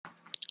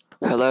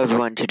Hello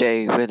everyone,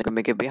 today we're gonna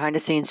make a behind the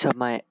scenes of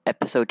my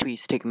episode 3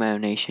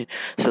 Stickman Nation.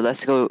 So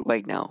let's go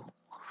right now.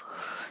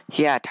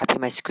 Yeah,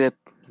 typing my script.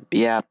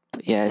 Yeah,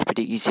 it's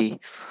pretty easy.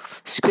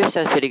 Scripts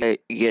are pretty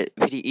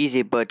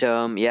easy, but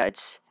yeah,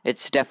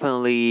 it's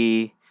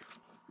definitely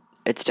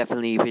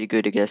pretty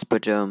good, I guess.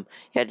 But yeah,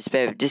 this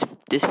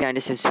behind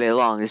the scenes is very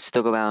long. This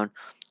took around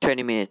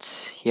 20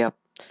 minutes. Yep.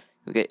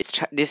 Okay,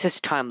 this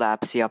is time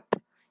lapse. Yep.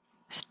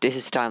 This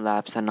is time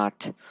lapse. I'm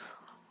not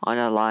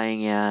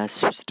lying. Yeah,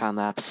 it's time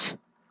lapse.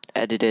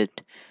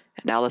 Edited.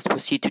 And now let's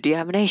proceed to the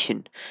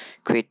animation.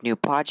 Create new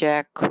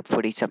project,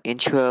 putting some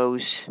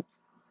intros,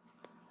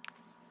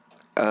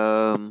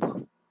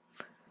 um,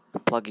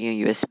 plugging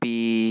a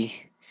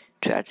USB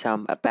to add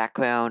some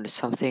background or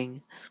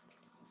something.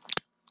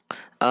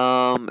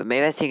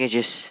 Maybe I think I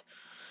just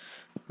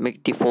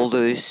make the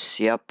folders.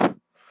 Yep.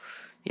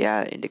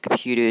 Yeah, in the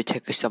computer,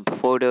 take some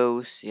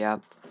photos.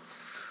 Yep.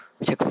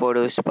 Take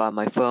photos by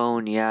my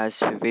phone.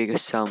 Yes, maybe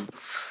some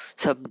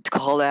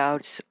call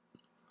outs.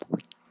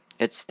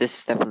 This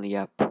is definitely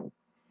up.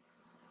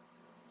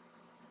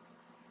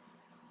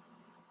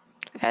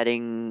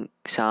 Adding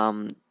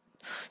some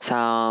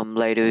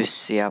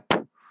letters.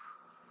 Yep.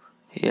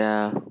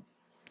 Yeah.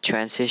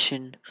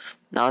 Transition.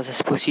 Now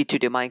let's proceed to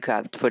the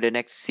Minecraft for the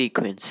next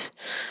sequence,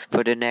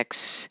 for the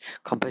next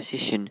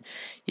composition.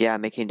 Yeah,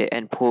 making the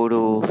end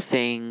portal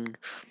thing,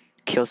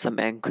 kill some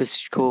end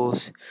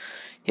crystals.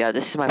 Yeah,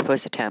 this is my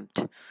first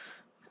attempt,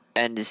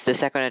 and it's the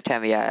second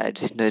attempt. Yeah, I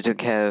don't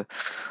care,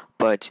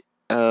 but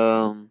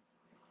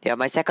yeah,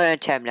 my second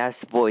attempt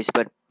has voice,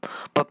 but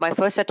my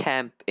first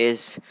attempt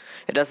it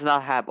does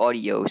not have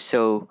audio,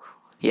 so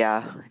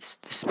yeah,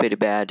 it's pretty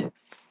bad.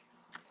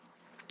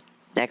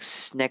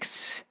 Next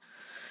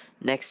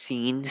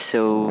scene.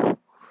 So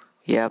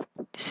yep,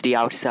 it's the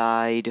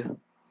outside,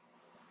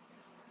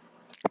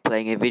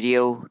 playing a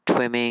video,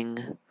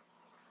 trimming,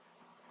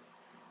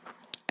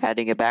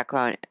 adding a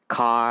background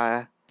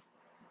car,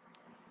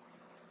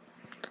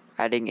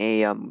 adding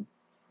a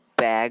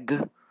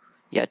bag.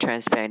 Yeah,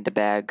 transparent the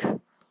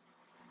bag.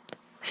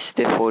 It's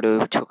the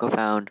photo took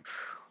around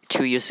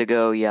 2 years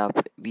ago. Yeah,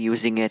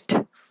 using it,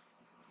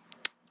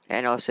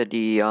 and also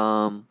the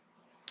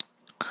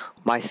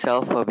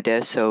myself over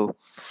there. So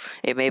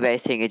maybe I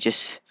think it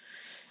just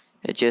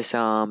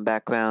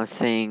background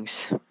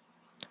things.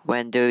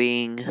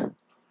 Rendering.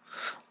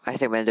 I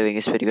think rendering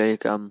is pretty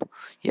good.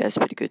 Yeah, it's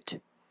pretty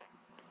good.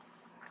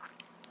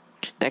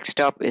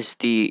 Next up is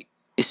the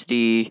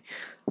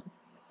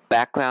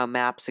background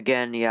maps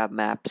again. Yeah,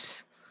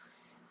 maps.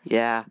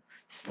 Yeah,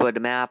 for the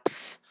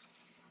maps.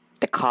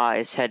 The car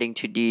is heading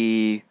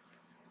to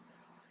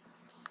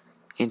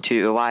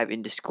arrive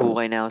in the school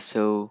right now.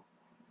 So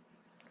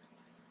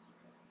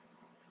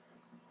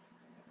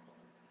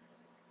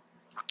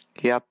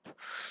yep,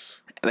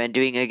 when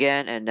doing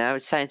again, and now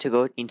it's time to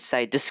go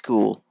inside the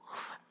school.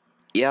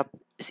 Yep,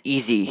 it's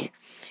easy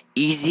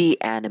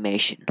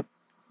animation.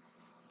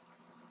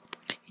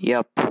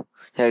 Yep,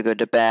 there you go.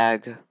 The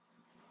bag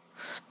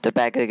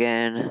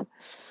again.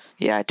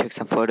 Yeah, I took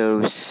some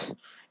photos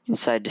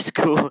inside the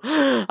school.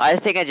 I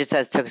think I just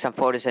took some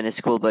photos in the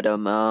school, but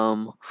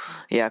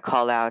yeah,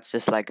 call outs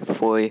just like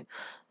for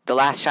the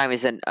last time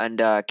is on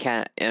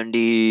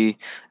the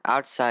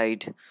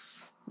outside.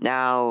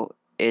 Now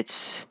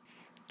it's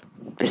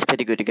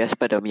pretty good, I guess.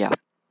 But yeah,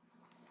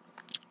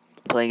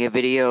 playing a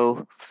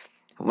video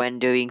when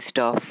doing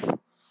stuff.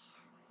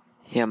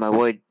 Yeah, my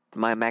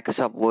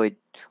Microsoft Word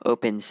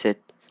opens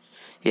it.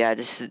 Yeah,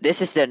 this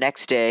is the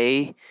next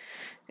day,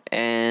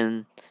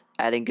 and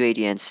add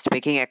ingredients,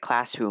 making a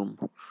classroom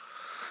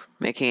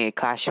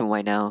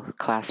right now.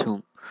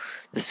 Classroom.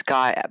 The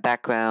sky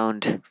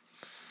background.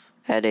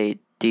 Add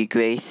the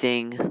gray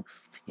thing.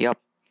 Yup.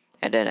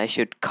 And then I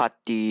should cut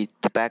the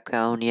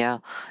background. Yeah.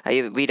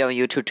 I read on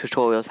YouTube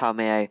tutorials how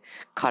may I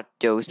cut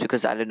those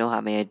because I don't know how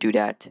may I do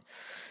that.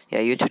 Yeah,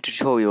 YouTube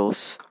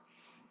tutorials.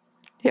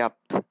 Yup.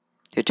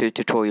 YouTube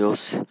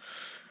tutorials.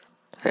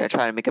 I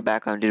tried to make a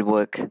background, didn't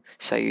work.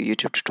 So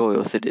YouTube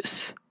tutorials it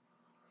is.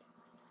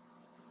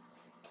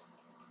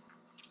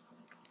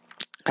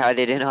 I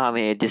didn't know how I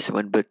made this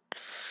one,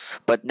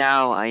 but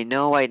now I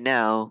know right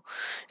now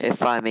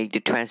if I make the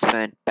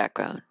transparent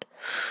background.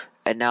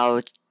 And now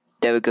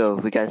there we go.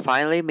 We got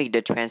finally make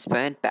the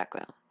transparent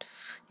background.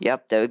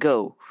 Yep, there we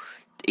go.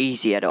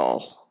 Easy at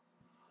all.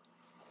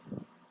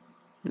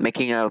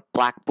 Making a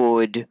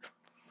blackboard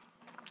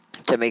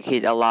to make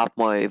it a lot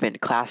more even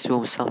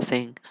classroom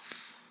something.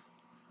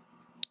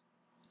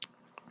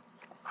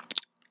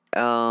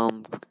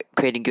 Um,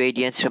 Creating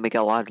gradients to make it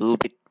a little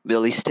bit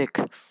realistic.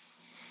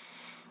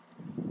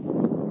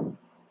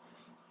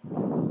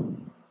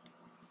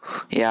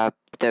 Yeah,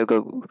 there we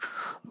go.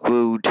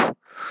 Rude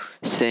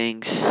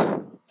things.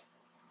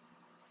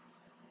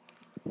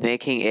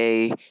 Making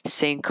a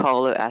same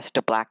color as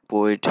the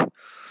blackboard.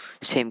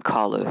 Same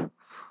color.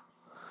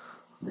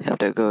 Yeah,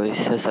 there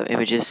goes. There's some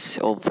images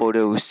or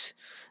photos.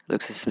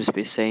 Looks like it's supposed to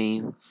be the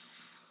same.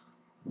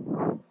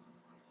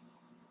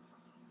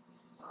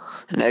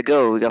 And there we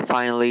go. We got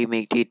finally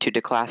make it to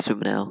the classroom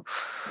now.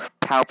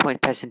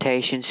 PowerPoint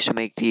presentations to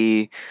make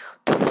the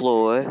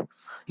floor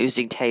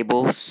using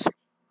tables.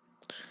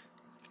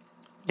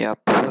 Yep.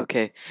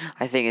 Okay.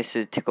 I think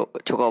it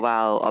took a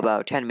while,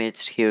 about 10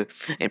 minutes here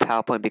in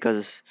PowerPoint,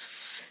 because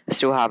I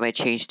still haven't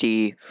changed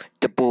the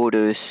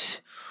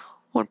borders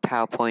on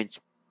PowerPoint,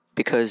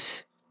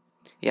 because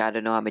I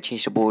don't know how to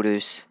change the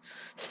borders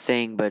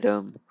thing, but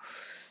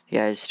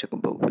it took a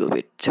little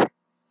bit.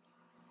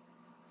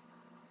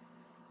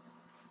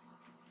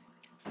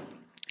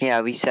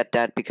 Yeah, we set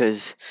that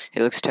because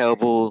it looks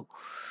terrible,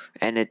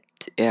 and it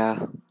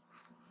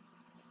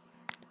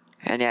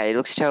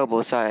looks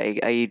terrible, so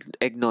I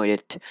ignored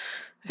it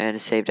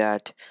and saved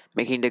that.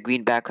 Making the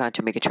green background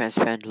to make it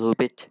transparent a little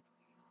bit.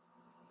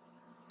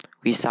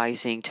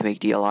 Resizing to make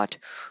the a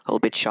little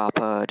bit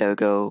sharper. There we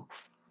go.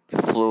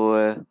 The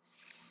floor.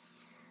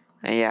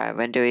 And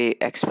when do we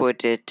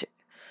export it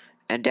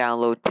and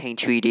download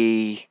Paint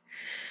 3D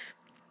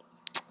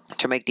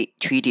to make the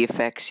 3D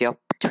effects? Yep,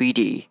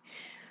 3D.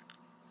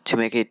 To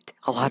make it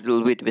a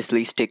little bit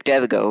realistic.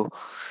 There we go.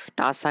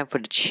 Now it's time for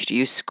the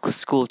use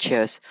school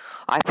chairs.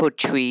 I put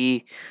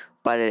 3,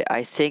 but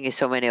I think it's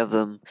so many of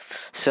them,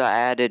 so I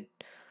added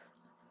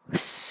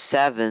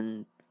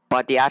 7.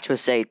 But the actual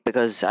is 8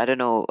 because I don't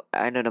know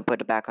put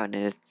the background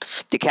in it.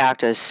 The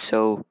characters,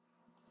 so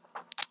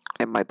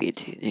it might be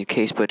the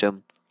case, but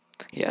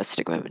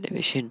Stickman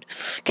animation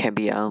can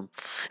be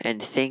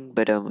anything,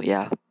 but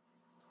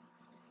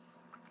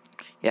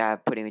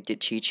putting the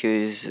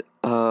teachers,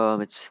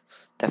 it's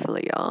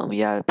definitely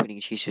putting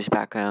teachers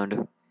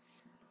background.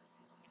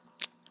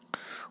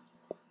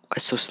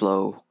 It's so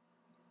slow.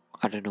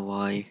 I don't know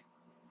why.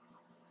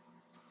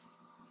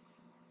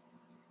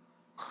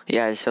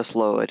 Yeah, it's so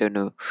slow. I don't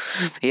know.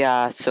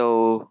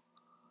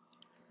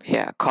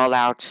 Call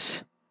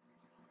outs.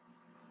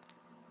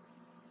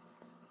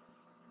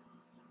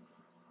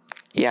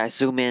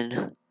 Zoom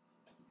in.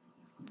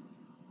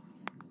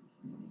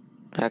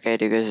 Okay,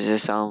 because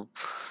there's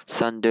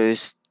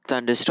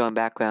thunderstorm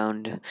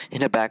background in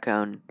the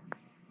background.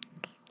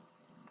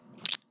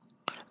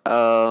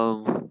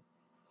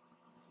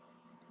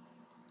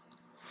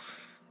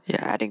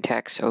 Adding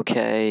text.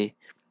 Okay.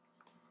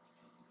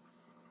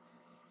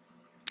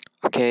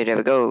 Okay, there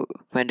we go.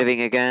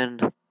 Rendering again.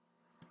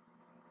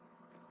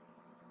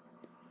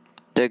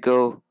 There we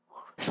go.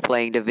 It's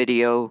playing the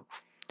video.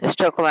 This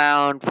took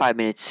around 5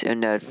 minutes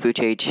in the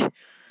footage,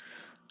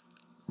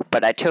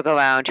 but I took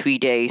around 3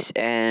 days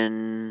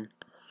and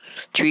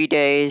 3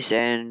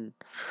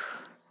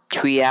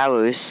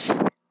 hours.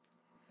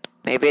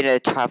 Maybe in a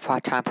time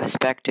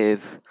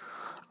perspective,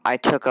 I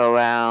took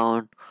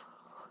around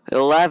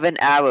 11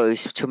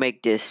 hours to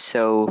make this.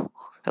 So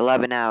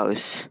 11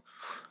 hours.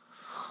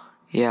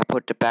 Yeah,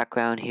 put the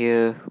background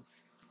here.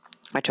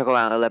 I took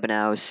around 11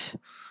 hours.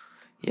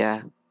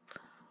 Yeah,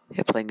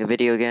 playing a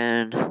video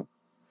again.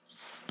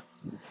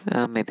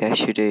 Maybe I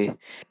should the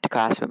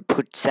classroom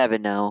put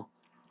 7 now.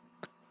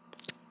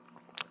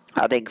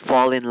 I think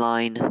fall in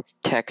line,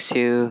 text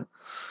here,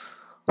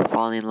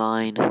 fall in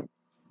line,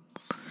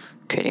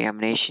 creating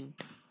animation.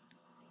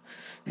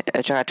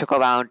 I took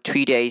around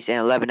 3 days and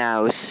 11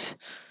 hours.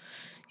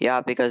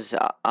 Yeah, because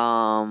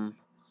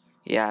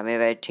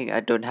maybe I think I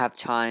don't have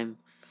time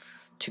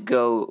to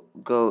go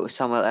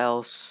somewhere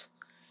else.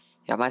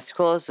 Yeah, my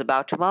school is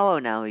about tomorrow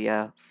now.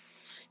 Yeah,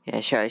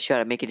 sure.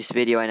 I'm making this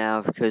video right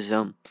now because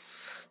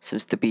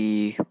seems to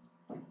be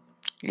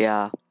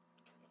There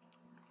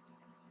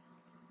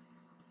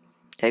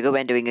you go,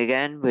 rendering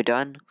again. We're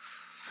done.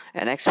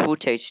 And next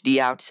footage, the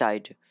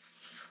outside,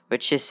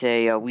 which is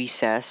a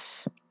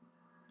recess,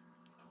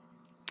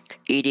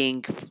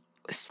 eating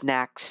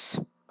snacks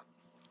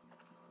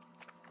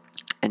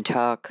and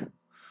talk.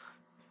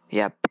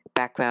 Yeah,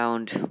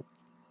 background.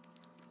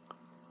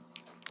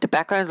 The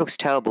background looks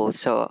terrible,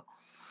 so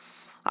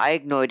I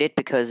ignored it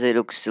because it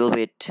looks a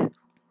little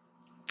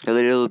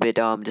bit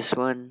this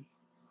one.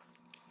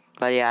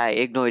 But I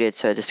ignored it,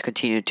 so I just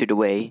continued to the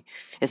way.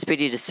 It's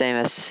pretty the same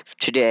as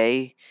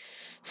today,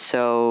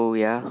 so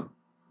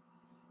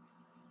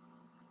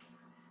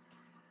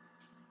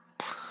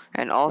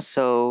And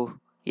also,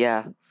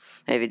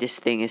 maybe this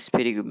thing is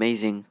pretty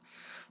amazing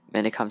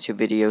when it comes to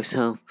video,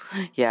 so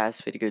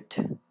it's pretty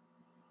good.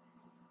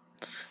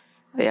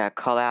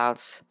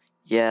 Callouts,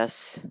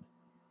 yes.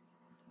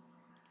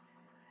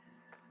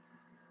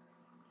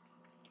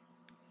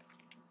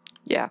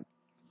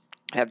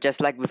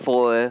 Just like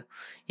before,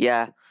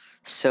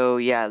 so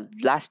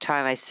last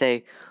time I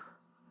say,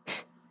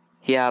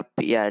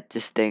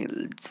 this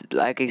thing,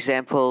 like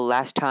example,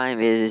 last time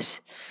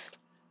is,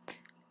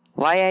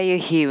 why are you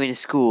here in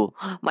school?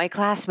 My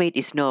classmate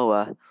is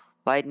Noah.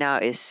 Right now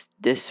is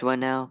this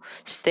one now.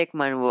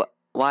 Stickman,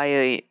 why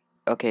are you...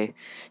 Okay,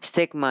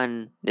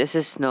 Stickman, this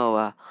is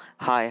Noah.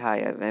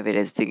 Hi. Maybe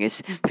this thing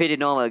is pretty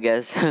normal, I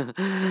guess.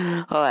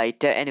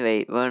 Alright,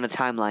 anyway, we're on the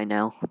timeline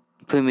now.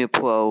 Premiere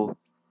Pro.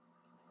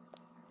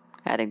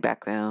 Adding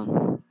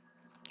background.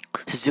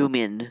 Zoom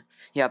in.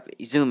 Yep,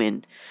 zoom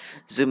in.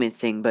 Zoom in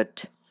thing,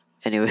 but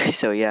anyway,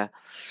 so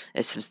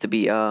it seems to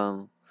be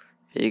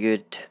pretty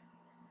good.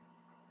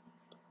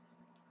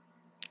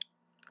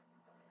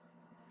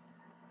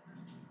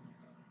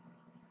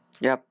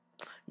 Yep.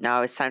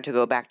 Now it's time to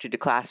go back to the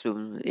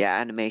classroom. Yeah,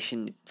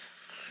 animation.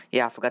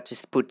 Yeah, I forgot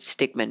to put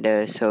Stickman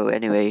there. So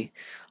anyway,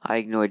 I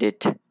ignored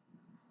it.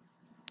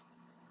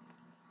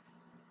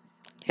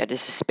 Yeah,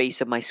 this is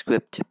space of my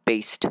script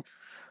based,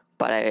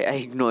 but I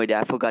ignored it.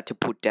 I forgot to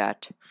put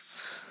that.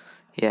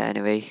 Yeah,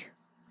 anyway,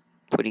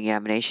 putting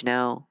animation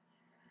now.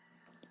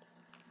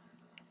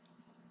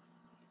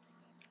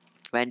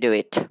 Render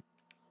it.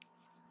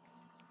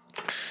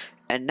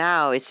 And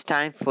now it's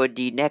time for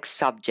the next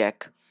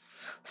subject.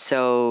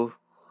 So,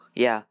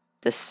 yeah,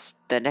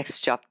 the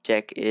next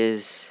subject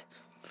is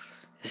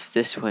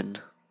this one.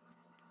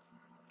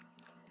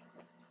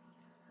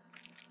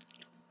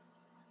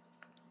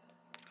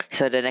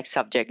 So the next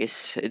subject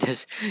is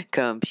this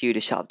computer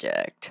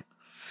subject.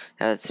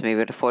 Let's make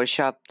it a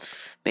Photoshop,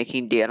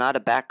 making the another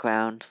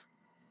background.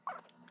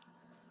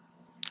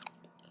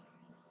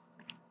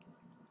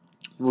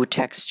 Move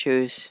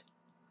textures.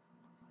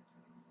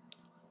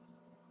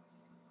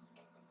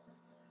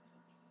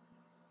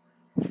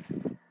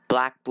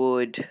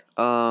 Blackboard.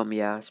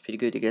 Yeah, it's pretty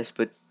good, I guess.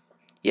 But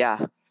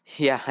yeah,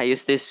 yeah, I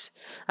use this.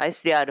 I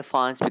use the other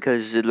fonts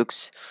because it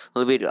looks a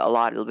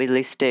little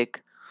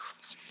realistic.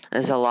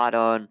 There's a lot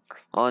on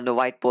the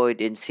whiteboard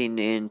in seen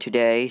in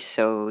today.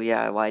 So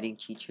yeah, writing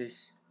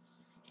teachers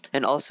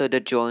and also the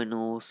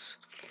journals.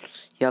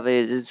 You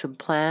have some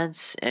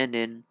plans and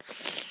then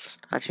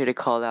that's what they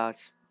call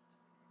out.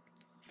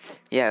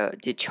 Yeah,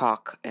 the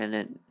chalk and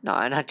then no,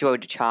 I not draw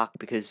the chalk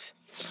because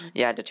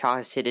yeah, the chalk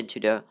is hit into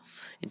the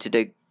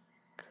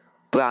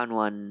brown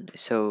one.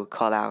 So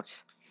call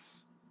out.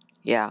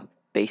 Yeah,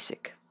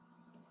 basic.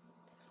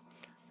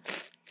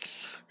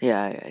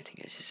 Yeah, I think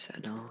it's just I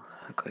know.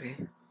 Okay.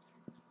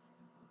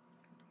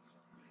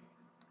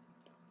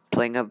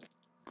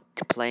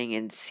 Playing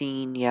in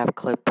scene. You have a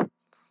clip.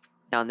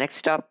 Now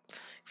next up,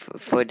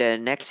 for the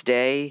next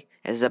day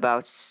is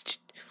about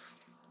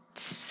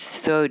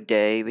third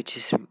day, which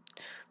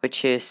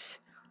is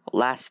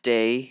last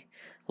day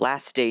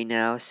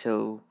now.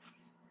 So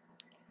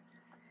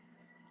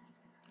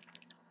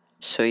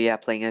yeah,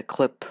 playing a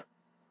clip.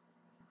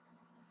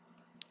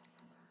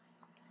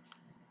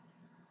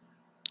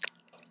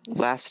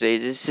 Last day.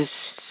 This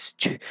is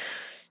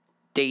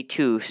day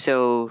 2.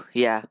 So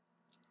yeah,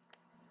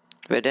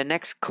 but the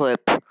next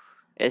clip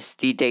is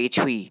the day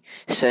 3.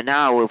 So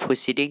now we're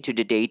proceeding to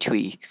the day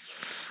 3.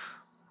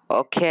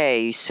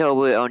 Okay, so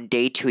we're on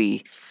day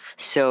 3.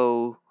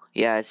 So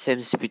yeah, it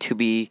seems to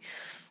be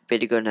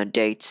pretty good on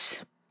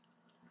dates.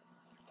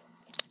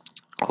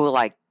 Who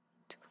like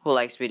who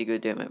likes pretty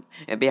good and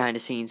behind the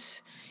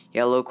scenes?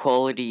 Yeah, low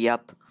quality.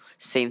 Yep,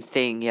 same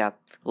thing. Yep,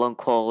 low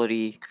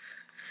quality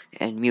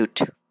and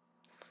mute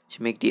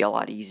to make the a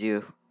lot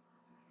easier.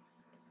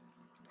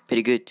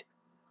 Pretty good.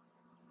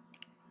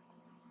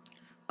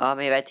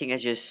 Maybe I think I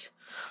just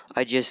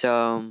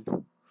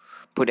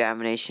put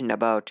animation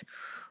about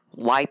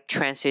wipe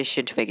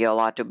transition to make it a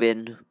lot of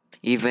bit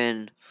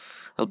even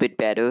a bit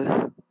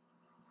better.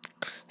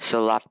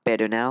 So a lot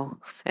better now.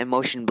 And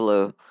motion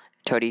blur,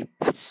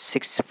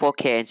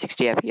 4K and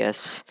 60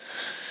 FPS.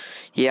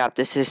 Yeah,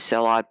 this is a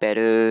lot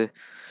better.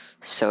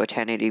 So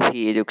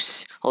 1080p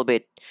looks a little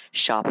bit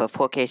sharper.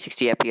 4K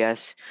 60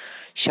 FPS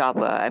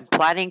sharper. I'm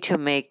planning to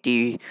make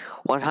the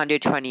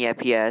 120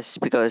 FPS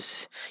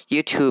because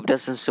YouTube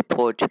doesn't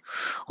support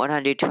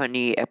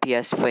 120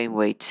 FPS frame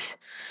rates,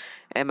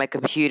 and my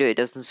computer it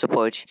doesn't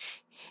support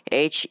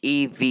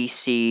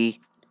HEVC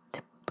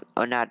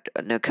or not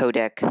no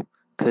codec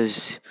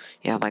because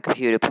yeah my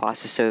computer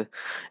processor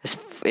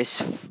is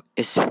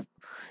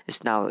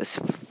now is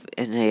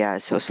and yeah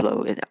it's so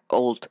slow and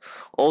old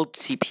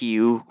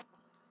CPU.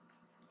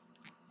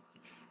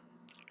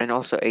 And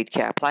also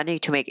 8K. I'm planning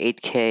to make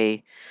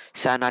 8K,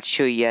 so I'm not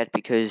sure yet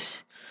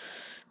because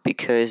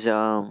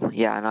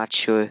yeah I'm not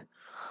sure.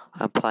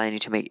 I'm planning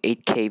to make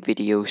 8K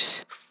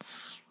videos.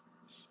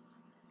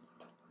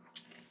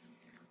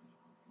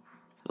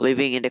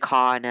 Living in the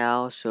car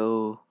now,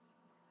 so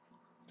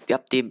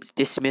yep, the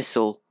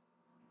dismissal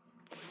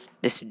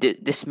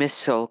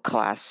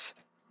class.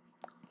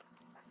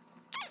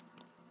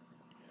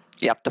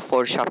 Yep, the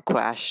Photoshop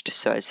crashed,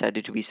 so I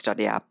decided to restart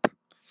the app.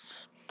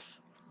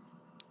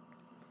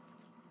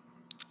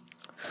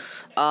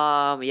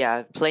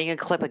 Yeah, playing a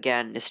clip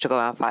again. It took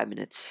around 5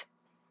 minutes.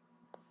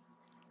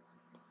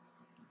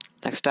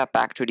 Next up,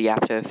 back to the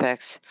After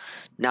Effects.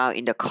 Now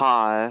in the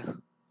car.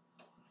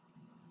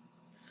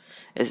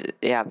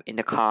 In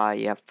the car.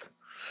 Yep.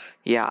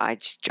 Yeah,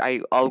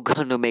 I'm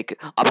gonna make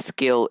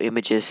upscale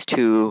images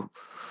to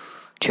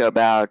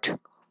about a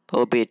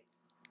little bit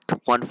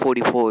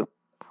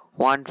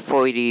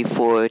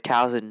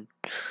 144,000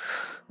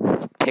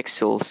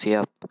 pixels.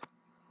 Yep.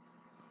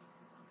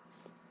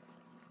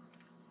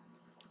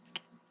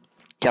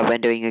 Yeah,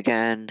 rendering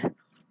again.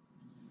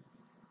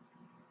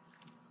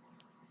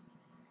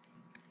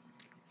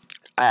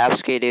 I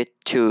upscaled it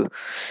to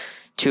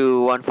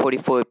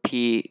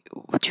 144p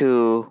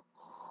to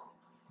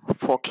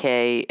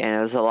 4K, and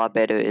it was a lot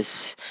better.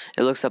 It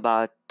looks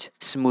about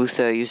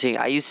smoother using.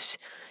 I use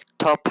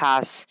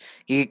Topaz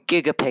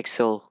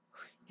Gigapixel.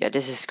 Yeah,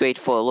 this is great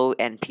for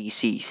low-end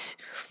PCs.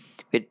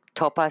 With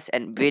Topaz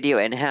and Video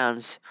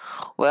Enhance,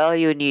 well,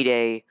 you need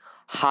a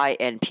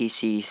high-end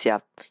PCs.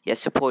 Yeah, it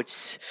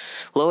supports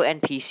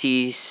low-end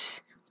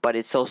PCs, but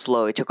it's so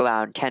slow. It took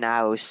around 10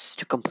 hours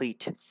to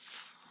complete.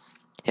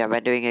 Yeah,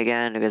 rendering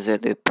again because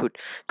they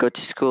go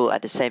to school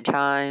at the same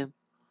time.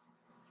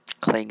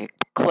 Playing a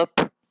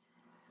clip.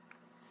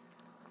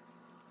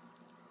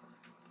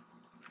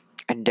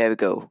 And there we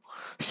go.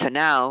 So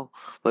now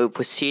we're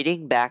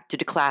proceeding back to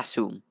the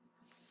classroom.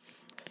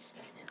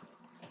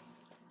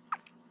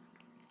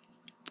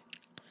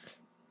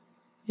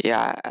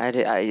 Yeah,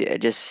 I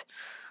just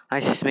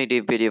made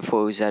a video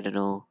for I don't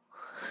know.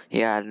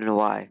 Yeah, I don't know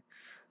why.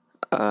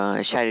 I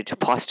decided to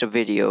pause the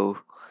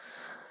video,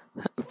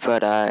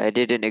 but I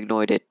didn't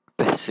ignore it.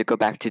 Best to go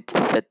back to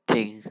that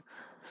thing.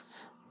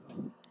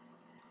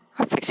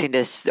 I'm fixing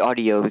this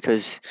audio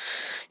because,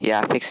 yeah,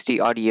 I fixed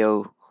the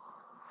audio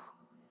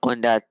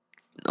on that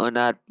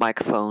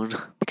microphone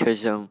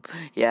because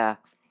yeah,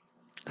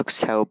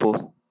 looks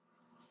terrible.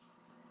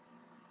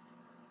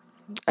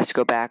 Let's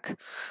go back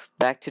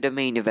to the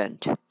main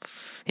event.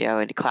 Yeah,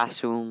 in the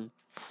classroom,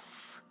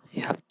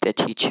 you have the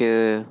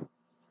teacher,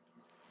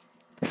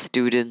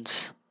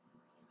 students,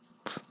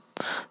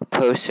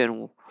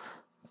 person,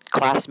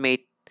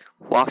 classmate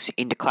walks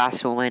in the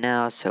classroom right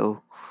now.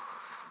 So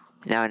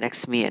now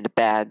next to me in the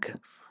bag.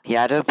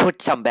 Yeah, I don't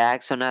put some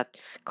bags on that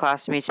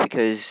classmates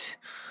because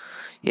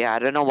yeah, I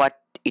don't know what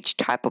each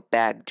type of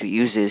bag to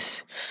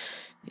uses.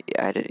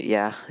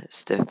 Yeah,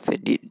 it's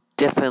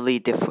definitely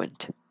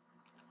different.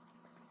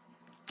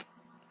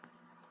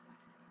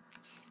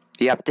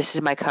 Yep, this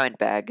is my current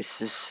bag.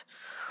 This is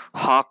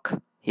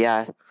Hawk.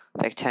 Yeah,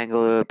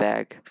 rectangular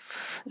bag.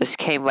 This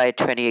came by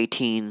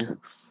 2018.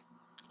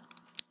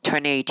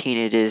 2018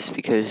 it is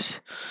because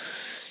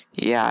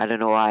yeah, I don't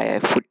know why I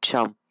put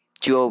some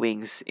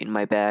drawings in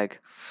my bag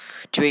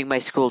during my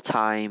school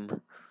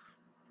time.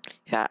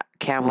 Yeah,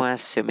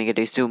 cameras, so make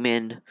it zoom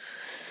in.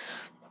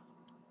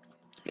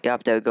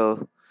 Yep, there we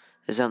go.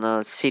 It's on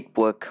a seat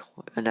work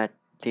and that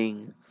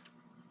thing.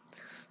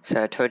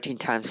 So 13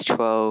 times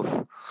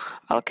 12,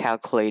 I'll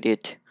calculate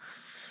it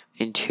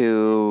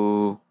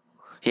into.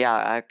 Yeah,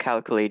 I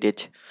calculate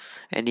it.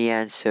 And the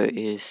answer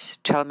is.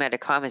 Tell me in the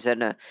comments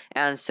and the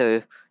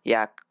answer.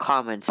 Yeah,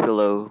 comments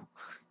below.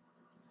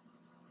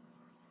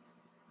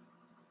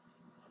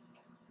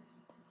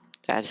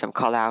 And some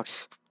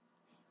callouts.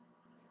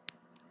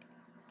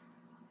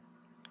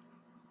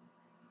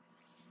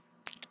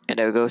 And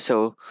there we go.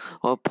 So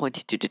I'll point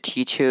it to the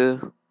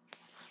teacher.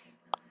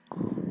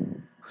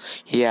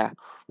 Yeah,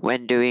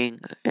 when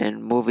doing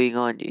and moving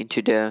on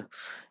into the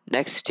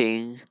next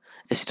thing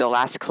is the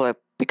last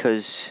clip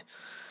because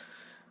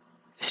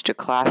it's the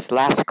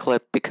last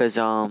clip because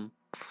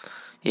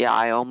yeah,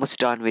 I almost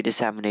done with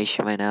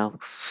examination right now.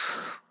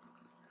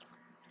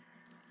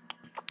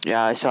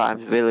 Yeah, so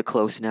I'm really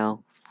close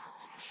now.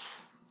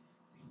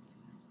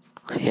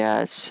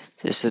 Yeah,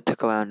 it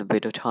took around a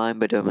bit of time,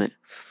 but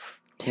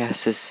yeah,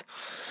 it's just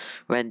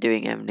when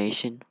doing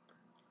examination,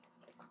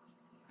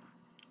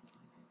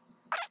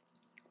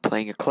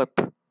 playing a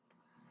clip.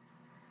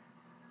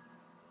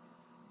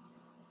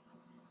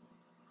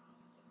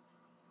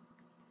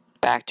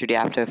 Back to the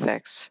After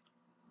Effects.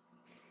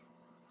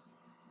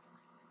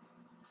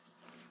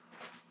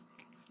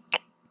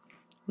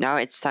 Now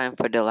it's time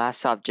for the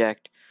last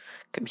subject,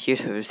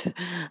 computers.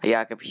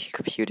 Yeah,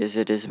 computers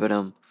it is, but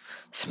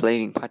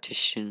explaining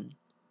partition.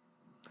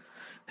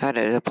 How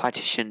the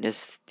partition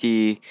is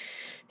the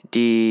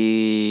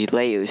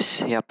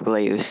layers. Yep,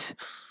 layers.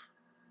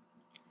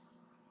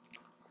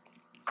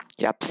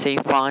 Yep,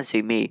 same fonts.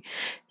 It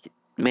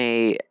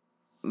may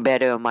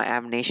better my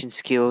animation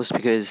skills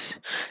because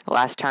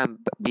last time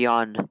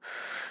beyond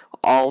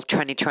all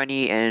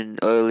 2020 and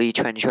early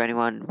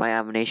 2021 my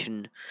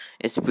animation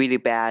is really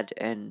bad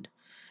and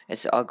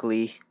it's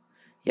ugly.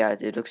 Yeah,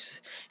 it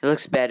looks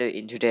better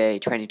in today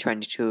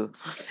 2022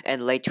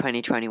 and late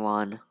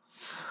 2021.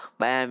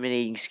 My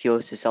animating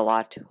skills is a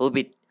little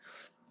bit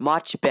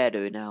much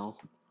better now.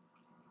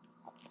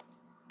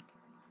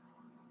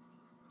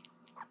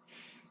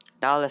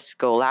 Now let's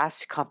go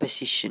last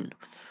composition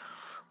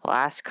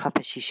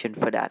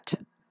for that,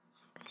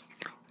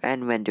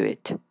 and when do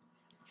it.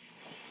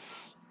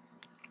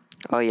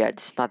 Oh yeah,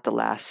 it's not the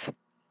last.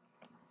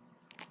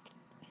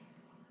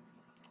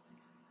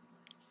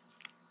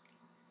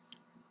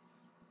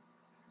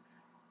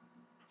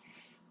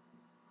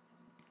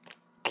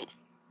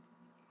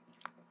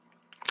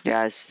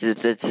 Yeah,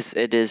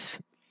 it is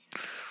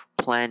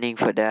planning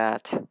for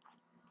that.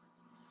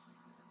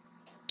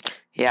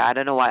 Yeah, I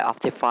don't know why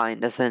Optifine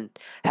doesn't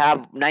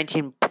have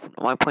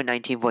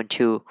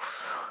 1.19.2,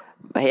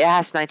 but it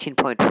has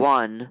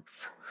 19.1,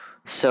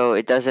 so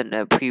it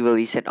doesn't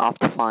pre-release an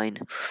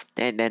Optifine,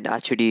 and then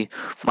actually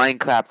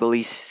Minecraft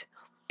released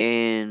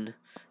in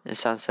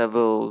some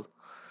several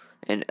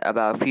and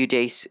about a few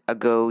days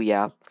ago.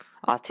 Yeah,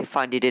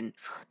 Optifine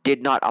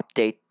did not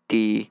update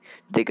the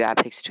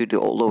graphics to the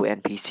low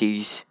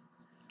NPCs.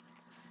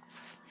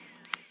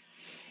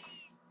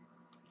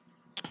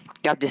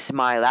 Yep, this is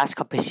my last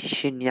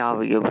composition. Yeah,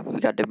 we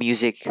got the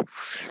music,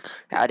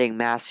 adding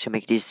masks to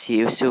make this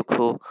here so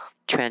cool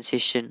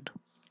transition.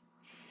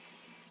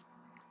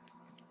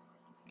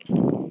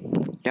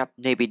 Yep,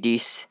 maybe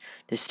this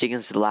thing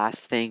is the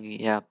last thing.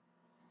 Yep,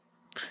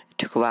 it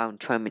took around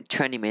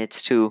 20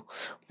 minutes to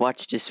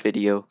watch this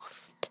video.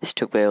 This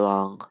took very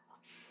long.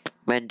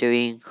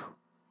 Rendering,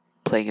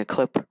 playing a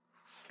clip.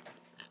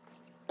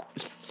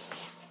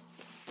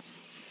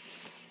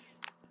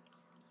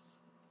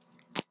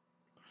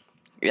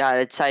 Yeah,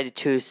 I decided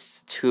to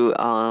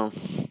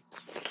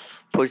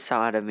put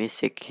some other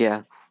music.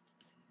 Yeah,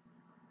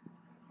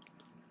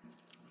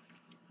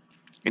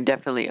 and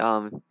definitely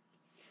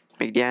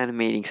make the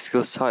animating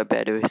skills far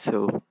better.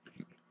 So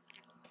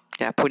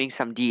yeah, putting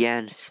some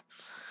DNs.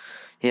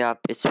 Yep,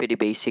 it's pretty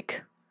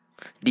basic.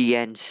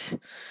 DNs.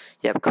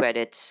 Yep,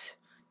 credits.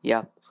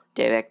 Yep,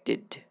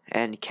 directed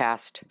and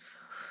cast.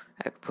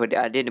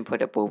 I didn't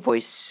put up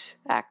voice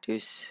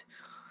actors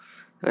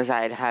because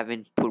I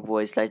haven't put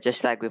voice like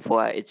just like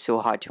before. It's so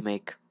hard to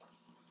make.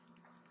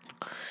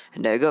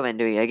 And there you go,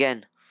 rendering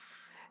again.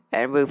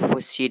 And we're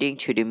proceeding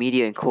to the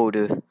media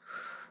encoder.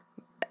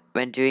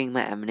 Rendering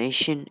my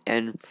animation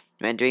and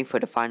rendering for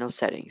the final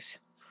settings.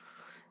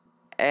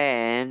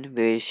 And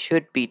we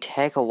should be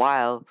take a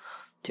while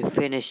to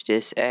finish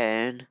this,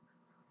 and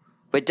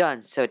we're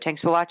done. So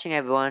thanks for watching,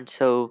 everyone.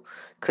 So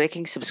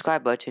clicking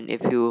subscribe button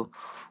if you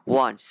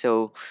want.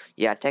 So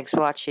yeah, thanks for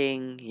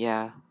watching.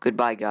 Yeah,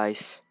 goodbye,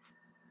 guys.